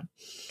Florida.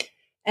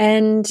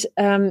 And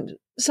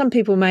some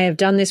people may have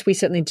done this. We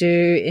certainly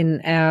do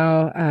in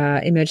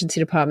our emergency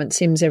department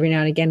SIMS. Every now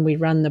and again, we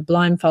run the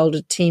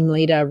blindfolded team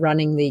leader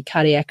running the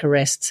cardiac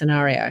arrest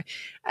scenario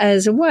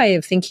as a way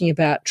of thinking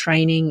about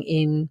training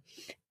in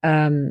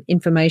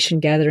information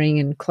gathering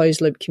and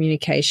closed loop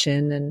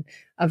communication and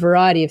a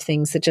variety of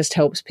things that just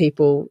helps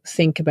people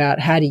think about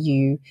how do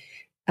you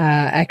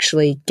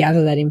actually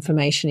gather that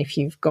information if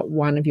you've got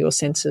one of your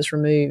senses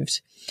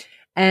removed.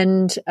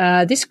 And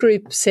this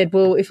group said,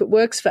 well, if it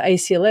works for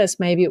ACLS,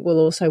 maybe it will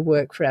also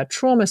work for our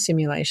trauma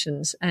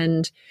simulations.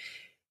 And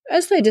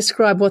as they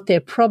described what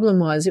their problem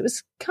was, it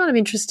was kind of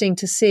interesting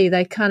to see.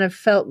 They kind of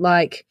felt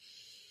like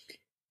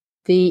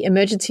the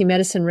emergency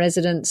medicine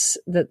residents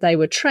that they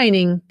were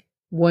training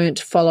weren't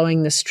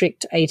following the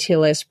strict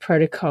ATLS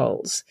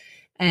protocols.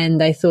 And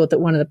they thought that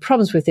one of the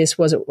problems with this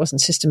was it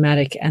wasn't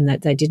systematic and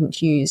that they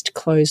didn't use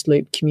closed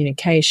loop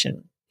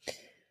communication.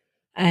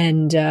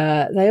 And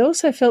they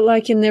also felt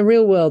like in their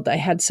real world they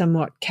had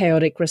somewhat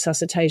chaotic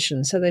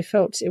resuscitation. So they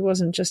felt it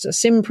wasn't just a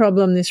sim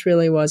problem. This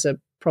really was a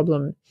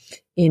problem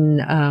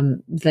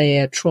in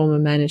their trauma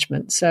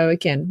management. So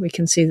again, we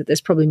can see that there's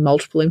probably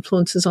multiple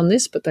influences on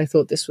this, but they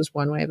thought this was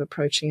one way of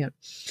approaching it.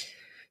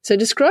 So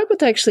describe what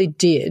they actually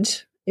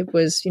did. It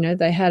was,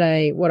 they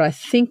had what I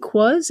think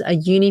was a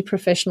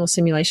uni-professional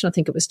simulation. I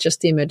think it was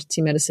just the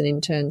emergency medicine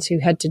interns who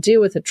had to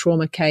deal with a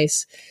trauma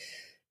case.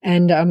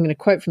 And I'm going to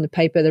quote from the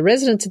paper, the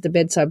residents at the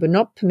bedside were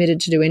not permitted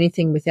to do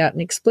anything without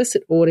an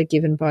explicit order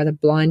given by the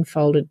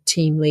blindfolded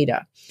team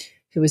leader,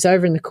 who was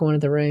over in the corner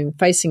of the room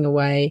facing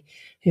away,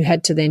 who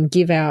had to then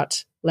give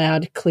out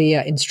loud,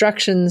 clear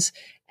instructions.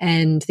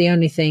 And the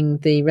only thing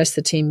the rest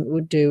of the team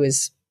would do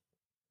is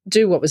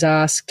do what was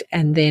asked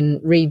and then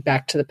read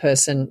back to the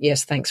person,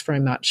 yes, thanks very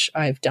much,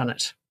 I've done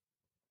it.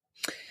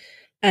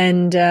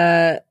 And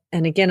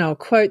again, I'll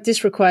quote,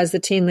 this requires the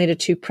team leader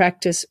to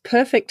practice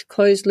perfect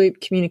closed-loop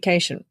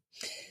communication.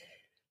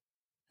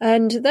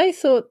 And they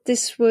thought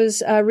this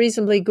was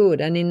reasonably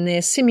good. And in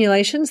their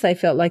simulations, they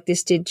felt like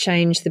this did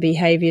change the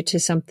behaviour to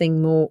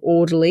something more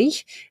orderly.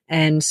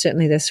 And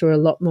certainly they saw a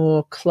lot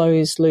more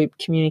closed-loop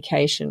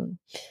communication.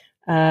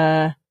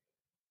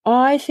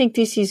 I think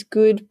this is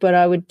good, but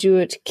I would do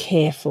it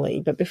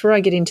carefully. But before I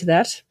get into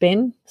that,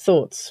 Ben,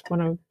 thoughts?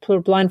 Want to put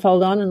a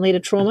blindfold on and lead a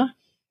trauma?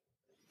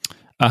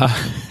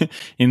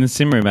 In the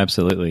sim room,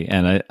 absolutely.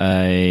 And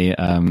I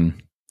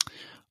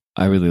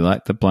really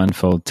like the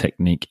blindfold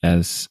technique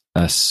as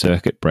a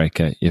circuit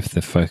breaker if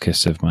the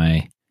focus of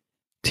my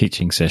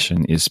teaching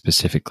session is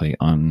specifically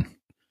on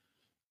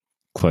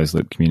closed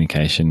loop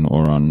communication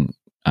or on,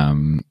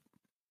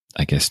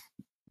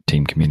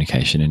 team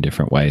communication in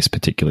different ways,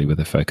 particularly with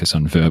a focus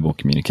on verbal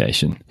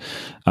communication.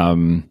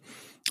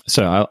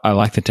 So I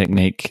like the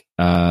technique.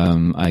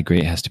 I agree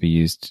it has to be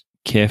used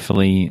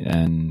carefully,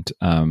 and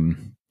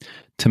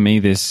to me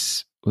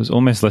this was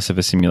almost less of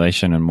a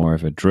simulation and more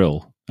of a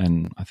drill,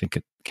 and I think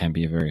it can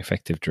be a very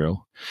effective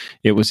drill.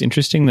 It was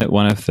interesting that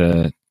one of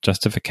the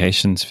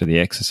justifications for the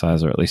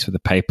exercise, or at least for the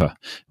paper,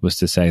 was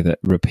to say that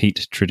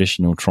repeat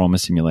traditional trauma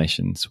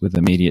simulations with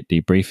immediate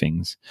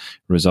debriefings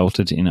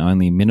resulted in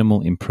only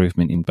minimal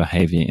improvement in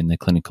behavior in the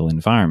clinical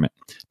environment,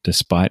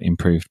 despite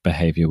improved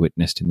behavior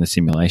witnessed in the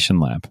simulation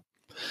lab.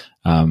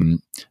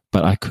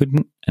 But I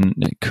couldn't, and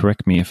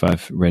correct me if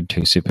I've read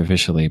too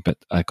superficially, but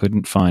I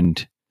couldn't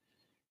find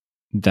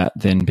that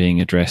then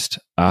being addressed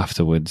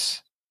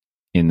afterwards,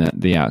 in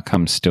that the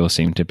outcomes still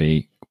seem to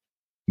be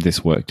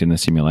this worked in the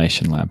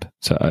simulation lab.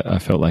 So I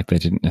felt like they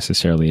didn't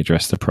necessarily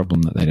address the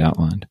problem that they'd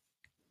outlined.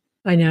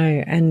 I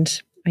know.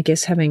 And I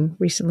guess having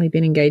recently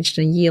been engaged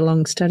in a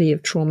year-long study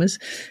of traumas,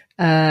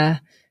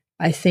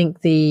 I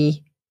think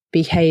the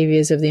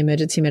behaviours of the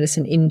emergency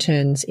medicine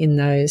interns in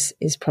those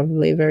is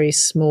probably a very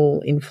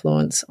small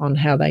influence on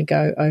how they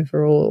go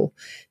overall.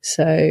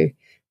 So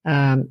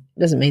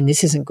doesn't mean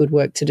this isn't good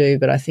work to do,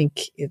 but I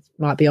think it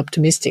might be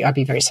optimistic. I'd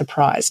be very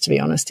surprised, to be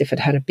honest, if it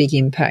had a big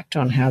impact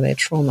on how their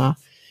trauma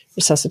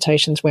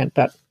resuscitations went,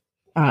 but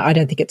I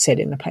don't think it said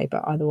in the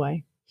paper either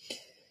way.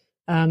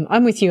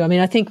 I'm with you. I mean,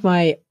 I think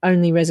my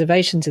only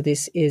reservation to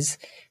this is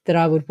that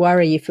I would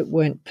worry if it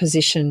weren't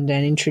positioned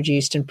and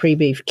introduced and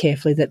pre-briefed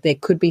carefully that there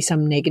could be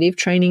some negative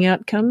training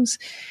outcomes,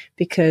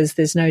 because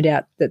there's no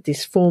doubt that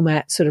this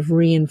format sort of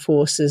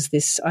reinforces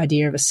this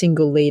idea of a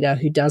single leader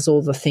who does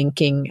all the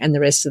thinking and the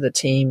rest of the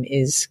team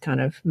is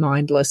kind of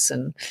mindless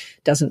and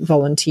doesn't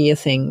volunteer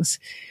things,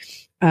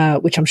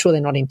 which I'm sure they're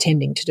not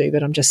intending to do,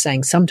 but I'm just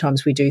saying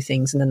sometimes we do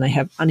things and then they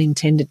have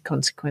unintended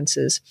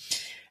consequences.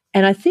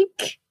 And I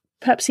think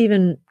perhaps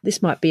even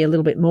this might be a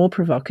little bit more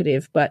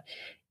provocative, but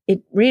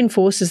it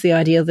reinforces the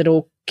idea that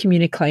all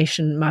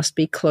communication must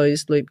be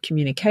closed-loop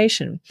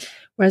communication.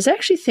 Whereas I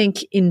actually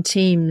think in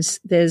teams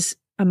there's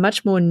a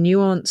much more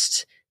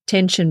nuanced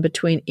tension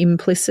between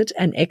implicit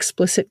and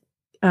explicit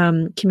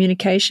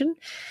communication.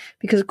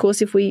 Because, of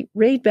course, if we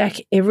read back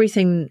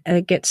everything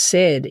that gets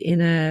said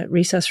in a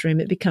resus room,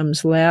 it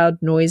becomes loud,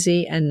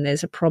 noisy, and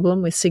there's a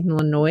problem with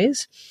signal and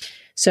noise.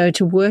 So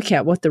to work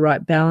out what the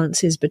right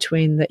balance is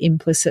between the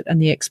implicit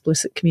and the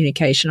explicit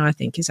communication, I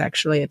think, is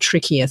actually a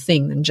trickier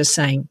thing than just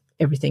saying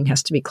everything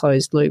has to be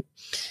closed loop.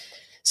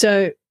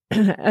 So,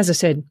 as I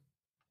said,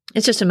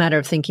 it's just a matter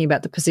of thinking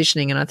about the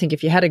positioning. And I think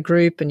if you had a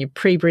group and you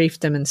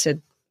pre-briefed them and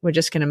said, we're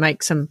just going to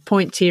make some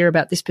points here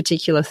about this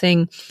particular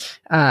thing,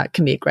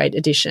 can be a great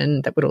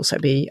addition. That would also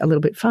be a little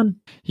bit fun.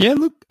 Yeah,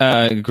 look,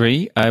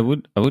 agree. I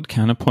would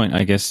counterpoint,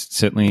 I guess,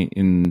 certainly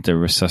in the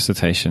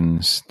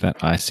resuscitations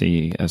that I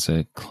see as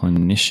a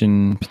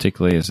clinician,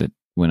 particularly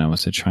when I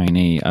was a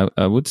trainee,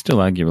 I would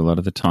still argue a lot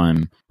of the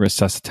time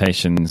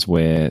resuscitations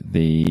where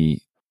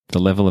the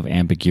level of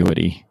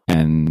ambiguity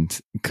and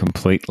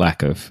complete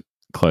lack of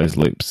closed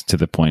loops to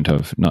the point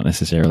of not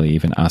necessarily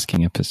even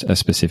asking a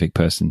specific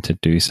person to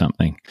do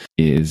something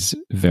is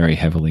very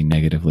heavily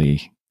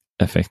negatively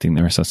affecting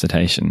the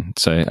resuscitation.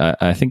 So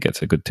I think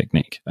it's a good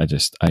technique. I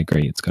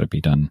agree it's got to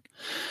be done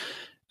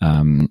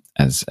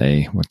as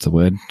a, what's the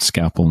word,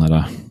 scalpel, not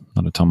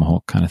a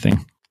tomahawk kind of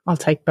thing. I'll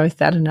take both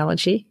that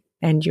analogy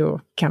and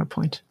your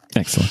counterpoint.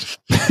 Excellent.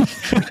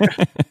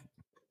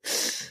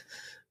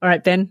 All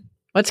right, Ben,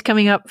 what's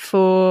coming up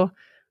for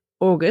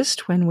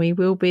August when we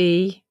will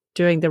be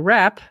doing the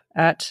wrap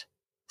at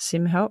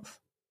Sim Health?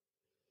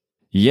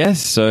 Yes,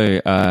 so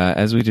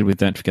as we did with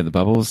Don't Forget the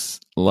Bubbles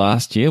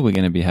last year, we're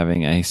going to be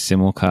having a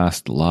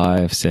simulcast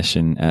live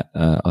session at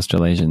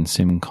Australasian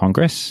Sim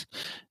Congress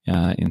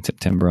in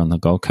September on the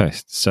Gold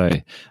Coast. So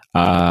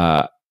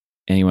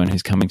anyone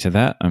who's coming to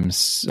that,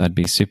 I'd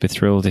be super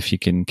thrilled if you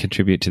can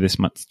contribute to this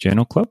month's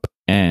Journal Club.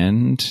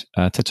 And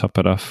to top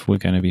it off, we're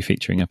going to be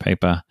featuring a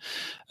paper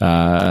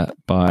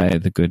by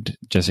the good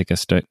Jessica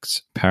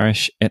Stokes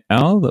Parish et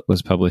al. That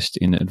was published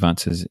in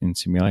Advances in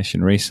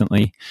Simulation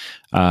recently.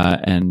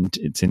 And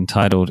it's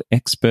entitled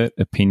Expert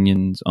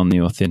Opinions on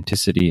the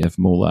Authenticity of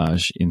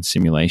Moulage in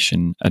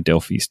Simulation, a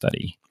Delphi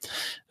Study.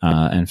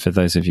 And for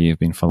those of you who've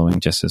been following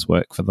Jess's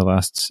work for the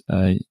last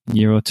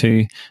year or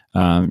two,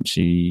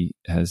 she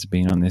has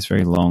been on this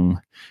very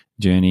long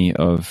journey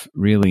of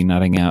really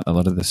nutting out a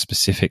lot of the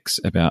specifics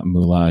about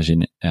moulage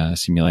in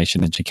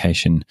simulation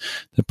education,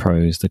 the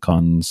pros, the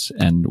cons,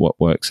 and what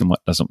works and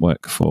what doesn't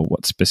work for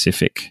what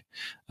specific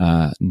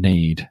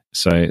need.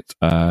 So it's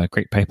a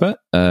great paper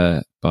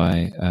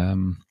by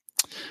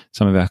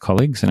some of our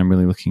colleagues, and I'm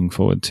really looking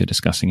forward to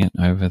discussing it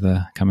over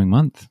the coming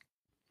month.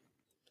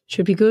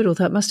 Should be good,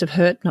 although it must have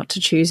hurt not to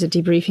choose a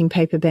debriefing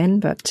paper, Ben,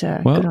 but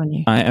good on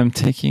you. I'm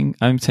taking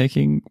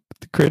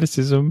the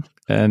criticism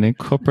and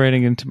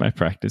incorporating into my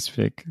practice,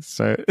 Vic.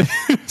 So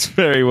it's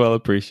very well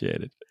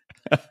appreciated.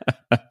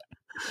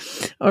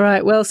 All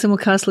right. Well,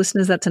 Simulcast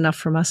listeners, that's enough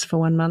from us for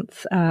 1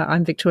 month.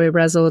 I'm Victoria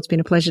Brazel. It's been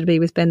a pleasure to be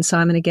with Ben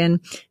Simon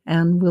again,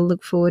 and we'll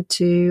look forward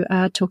to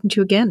talking to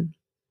you again.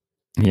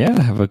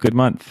 Yeah, have a good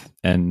month,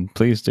 and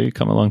please do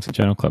come along to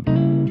Journal Club.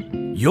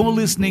 You're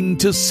listening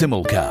to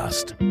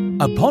Simulcast,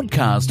 a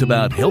podcast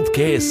about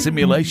healthcare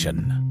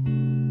simulation.